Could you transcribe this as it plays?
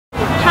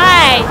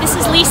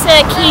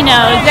Lisa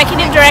Aquino,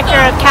 Executive Director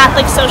of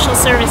Catholic Social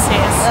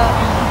Services.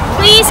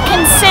 Please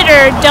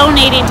consider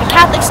donating to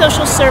Catholic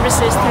Social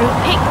Services through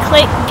Pick,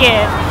 Click,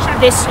 Give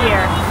this year.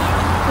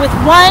 With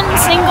one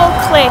single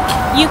click,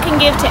 you can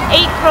give to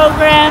 8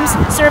 programs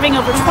serving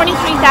over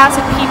 23,000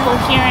 people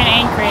here in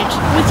Anchorage.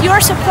 With your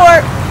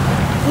support,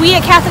 we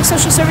at Catholic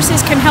Social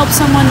Services can help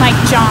someone like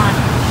John.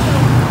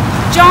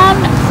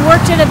 John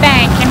worked at a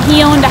bank and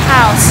he owned a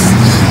house.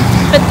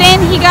 But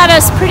then he got a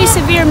pretty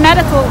severe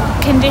medical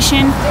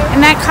condition,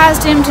 and that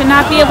caused him to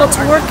not be able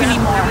to work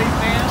anymore.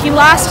 He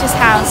lost his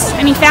house,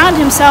 and he found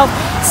himself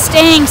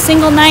staying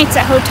single nights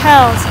at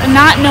hotels and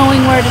not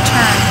knowing where to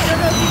turn.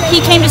 He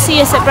came to see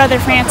us at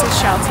Brother Francis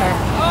Shelter,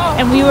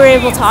 and we were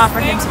able to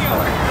offer him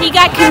support. He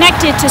got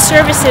connected to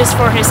services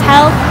for his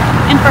health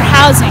and for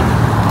housing.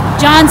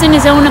 John's in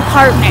his own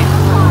apartment.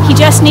 He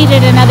just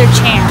needed another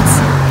chance.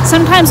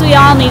 Sometimes we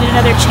all need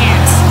another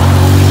chance.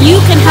 You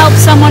can help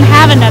someone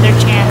have another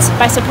chance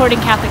by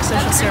supporting Catholic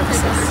Social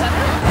Services.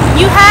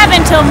 You have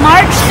until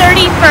March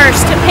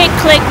 31st to Pick,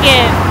 Click,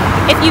 Give.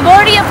 If you've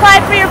already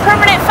applied for your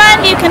permanent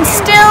fund, you can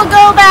still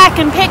go back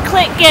and Pick,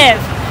 Click, Give.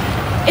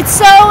 It's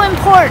so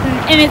important,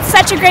 and it's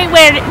such a great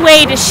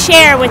way to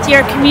share with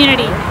your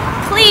community.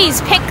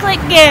 Please Pick,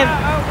 Click, Give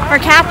for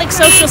Catholic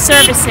Social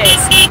Services.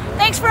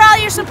 Thanks for all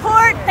your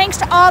support. Thanks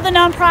to all the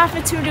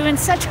nonprofits who are doing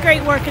such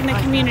great work in the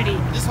community.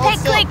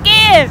 Pick, Click,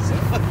 Give.